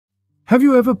Have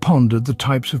you ever pondered the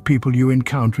types of people you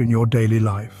encounter in your daily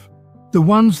life? The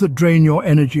ones that drain your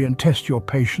energy and test your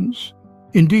patience?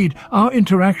 Indeed, our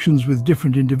interactions with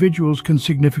different individuals can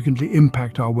significantly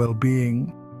impact our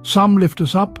well-being. Some lift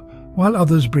us up, while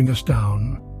others bring us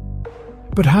down.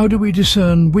 But how do we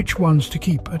discern which ones to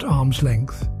keep at arm's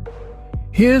length?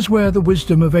 Here's where the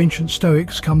wisdom of ancient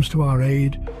Stoics comes to our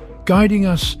aid, guiding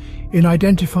us in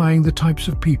identifying the types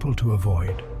of people to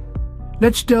avoid.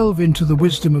 Let's delve into the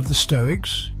wisdom of the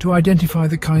Stoics to identify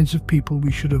the kinds of people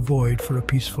we should avoid for a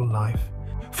peaceful life.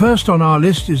 First on our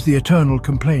list is the eternal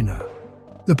complainer,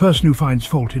 the person who finds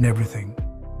fault in everything.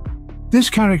 This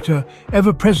character,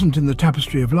 ever present in the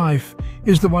tapestry of life,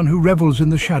 is the one who revels in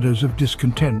the shadows of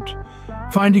discontent,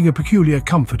 finding a peculiar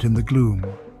comfort in the gloom.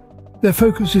 Their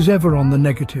focus is ever on the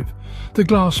negative, the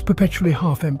glass perpetually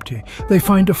half empty. They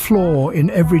find a flaw in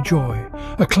every joy,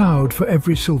 a cloud for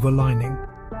every silver lining.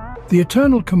 The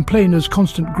eternal complainer's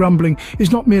constant grumbling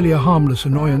is not merely a harmless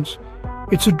annoyance,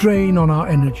 it's a drain on our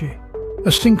energy, a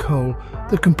sinkhole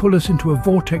that can pull us into a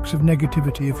vortex of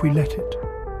negativity if we let it.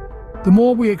 The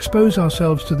more we expose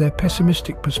ourselves to their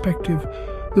pessimistic perspective,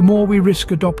 the more we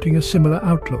risk adopting a similar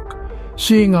outlook,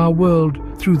 seeing our world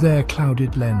through their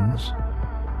clouded lens.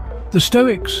 The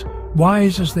Stoics,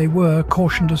 wise as they were,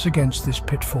 cautioned us against this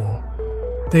pitfall.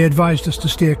 They advised us to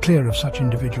steer clear of such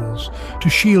individuals, to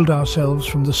shield ourselves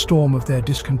from the storm of their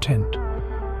discontent.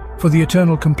 For the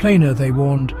eternal complainer, they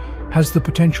warned, has the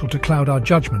potential to cloud our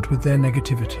judgment with their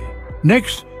negativity.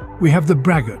 Next, we have the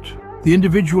braggart, the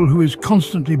individual who is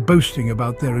constantly boasting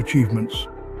about their achievements.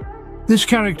 This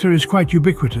character is quite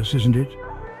ubiquitous, isn't it?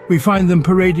 We find them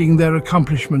parading their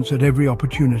accomplishments at every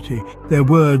opportunity, their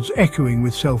words echoing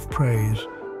with self-praise.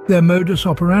 Their modus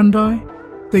operandi?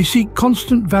 They seek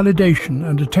constant validation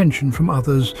and attention from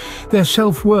others, their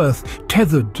self-worth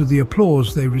tethered to the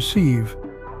applause they receive.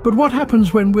 But what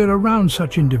happens when we're around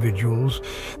such individuals?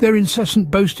 Their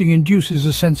incessant boasting induces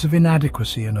a sense of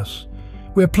inadequacy in us.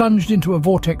 We're plunged into a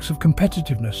vortex of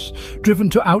competitiveness, driven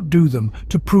to outdo them,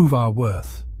 to prove our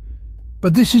worth.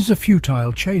 But this is a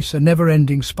futile chase, a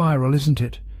never-ending spiral, isn't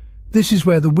it? This is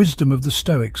where the wisdom of the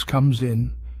Stoics comes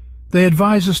in. They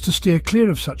advise us to steer clear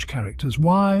of such characters.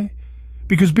 Why?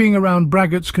 Because being around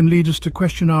braggarts can lead us to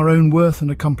question our own worth and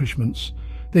accomplishments.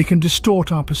 They can distort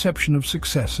our perception of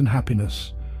success and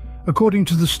happiness. According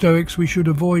to the Stoics, we should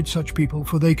avoid such people,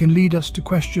 for they can lead us to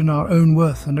question our own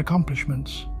worth and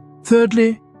accomplishments.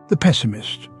 Thirdly, the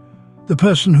pessimist, the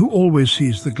person who always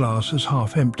sees the glass as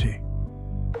half empty.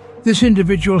 This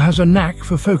individual has a knack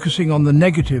for focusing on the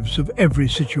negatives of every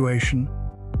situation,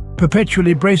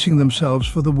 perpetually bracing themselves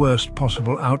for the worst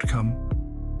possible outcome.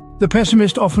 The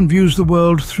pessimist often views the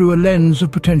world through a lens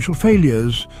of potential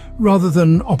failures rather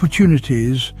than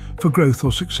opportunities for growth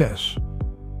or success.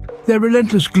 Their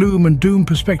relentless gloom and doom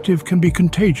perspective can be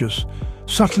contagious,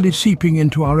 subtly seeping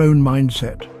into our own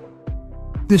mindset.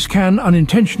 This can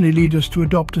unintentionally lead us to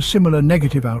adopt a similar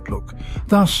negative outlook,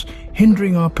 thus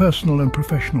hindering our personal and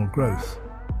professional growth.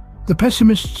 The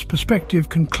pessimist's perspective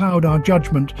can cloud our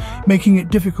judgment, making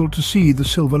it difficult to see the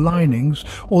silver linings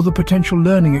or the potential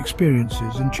learning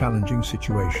experiences in challenging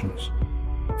situations.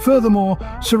 Furthermore,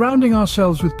 surrounding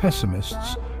ourselves with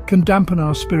pessimists can dampen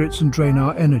our spirits and drain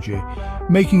our energy,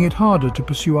 making it harder to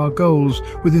pursue our goals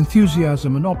with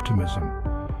enthusiasm and optimism.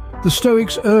 The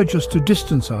Stoics urge us to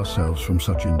distance ourselves from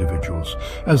such individuals,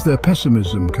 as their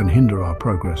pessimism can hinder our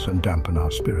progress and dampen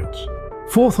our spirits.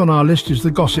 Fourth on our list is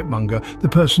the gossip monger, the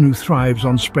person who thrives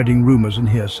on spreading rumors and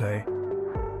hearsay.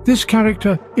 This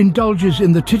character indulges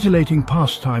in the titillating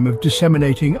pastime of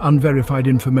disseminating unverified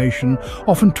information,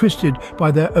 often twisted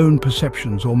by their own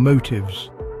perceptions or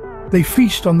motives. They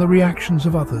feast on the reactions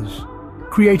of others,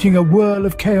 creating a whirl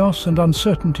of chaos and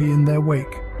uncertainty in their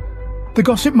wake. The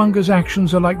gossip monger's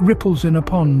actions are like ripples in a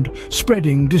pond,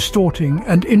 spreading, distorting,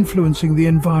 and influencing the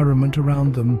environment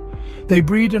around them. They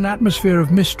breed an atmosphere of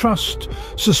mistrust,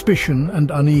 suspicion, and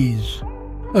unease.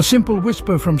 A simple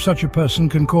whisper from such a person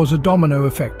can cause a domino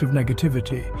effect of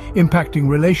negativity, impacting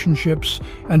relationships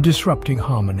and disrupting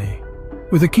harmony.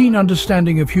 With a keen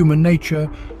understanding of human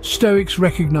nature, Stoics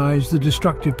recognize the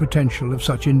destructive potential of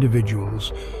such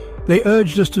individuals. They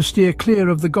urged us to steer clear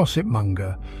of the gossip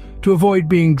monger, to avoid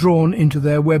being drawn into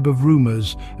their web of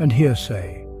rumors and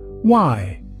hearsay.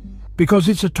 Why? Because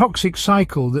it's a toxic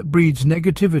cycle that breeds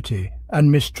negativity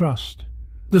and mistrust.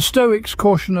 The Stoics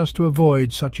caution us to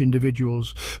avoid such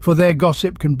individuals, for their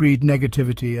gossip can breed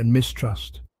negativity and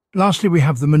mistrust. Lastly, we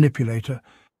have the manipulator,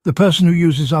 the person who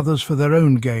uses others for their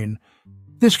own gain.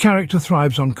 This character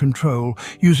thrives on control,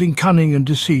 using cunning and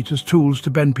deceit as tools to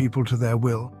bend people to their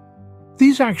will.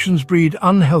 These actions breed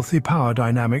unhealthy power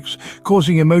dynamics,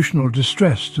 causing emotional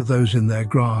distress to those in their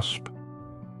grasp.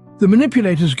 The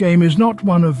manipulator's game is not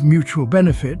one of mutual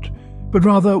benefit, but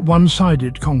rather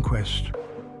one-sided conquest.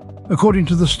 According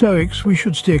to the Stoics, we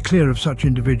should steer clear of such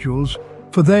individuals,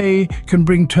 for they can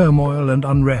bring turmoil and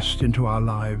unrest into our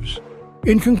lives.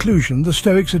 In conclusion, the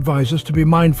Stoics advise us to be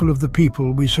mindful of the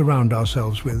people we surround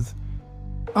ourselves with.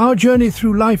 Our journey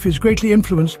through life is greatly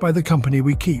influenced by the company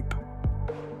we keep.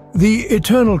 The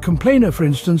eternal complainer, for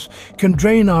instance, can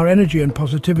drain our energy and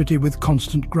positivity with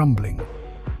constant grumbling.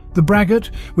 The braggart,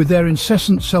 with their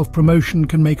incessant self-promotion,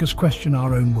 can make us question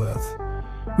our own worth.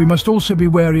 We must also be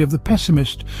wary of the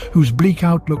pessimist, whose bleak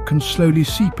outlook can slowly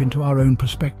seep into our own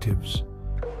perspectives.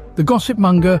 The gossip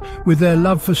monger, with their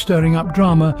love for stirring up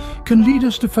drama, can lead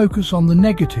us to focus on the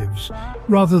negatives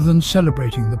rather than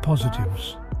celebrating the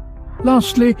positives.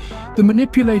 Lastly, the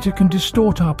manipulator can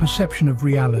distort our perception of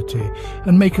reality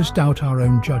and make us doubt our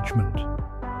own judgment.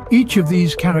 Each of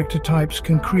these character types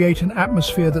can create an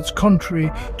atmosphere that's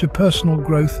contrary to personal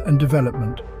growth and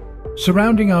development.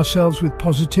 Surrounding ourselves with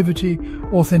positivity,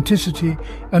 authenticity,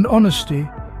 and honesty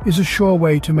is a sure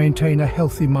way to maintain a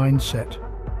healthy mindset.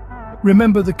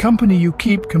 Remember, the company you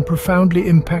keep can profoundly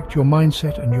impact your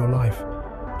mindset and your life.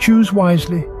 Choose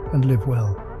wisely and live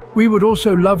well. We would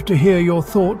also love to hear your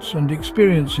thoughts and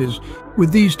experiences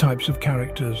with these types of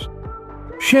characters.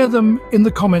 Share them in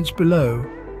the comments below.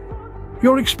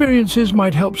 Your experiences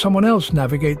might help someone else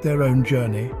navigate their own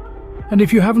journey. And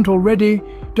if you haven't already,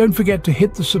 don't forget to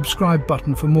hit the subscribe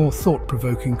button for more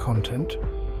thought-provoking content.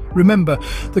 Remember,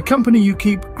 the company you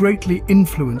keep greatly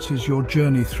influences your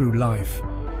journey through life.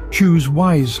 Choose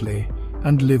wisely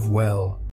and live well.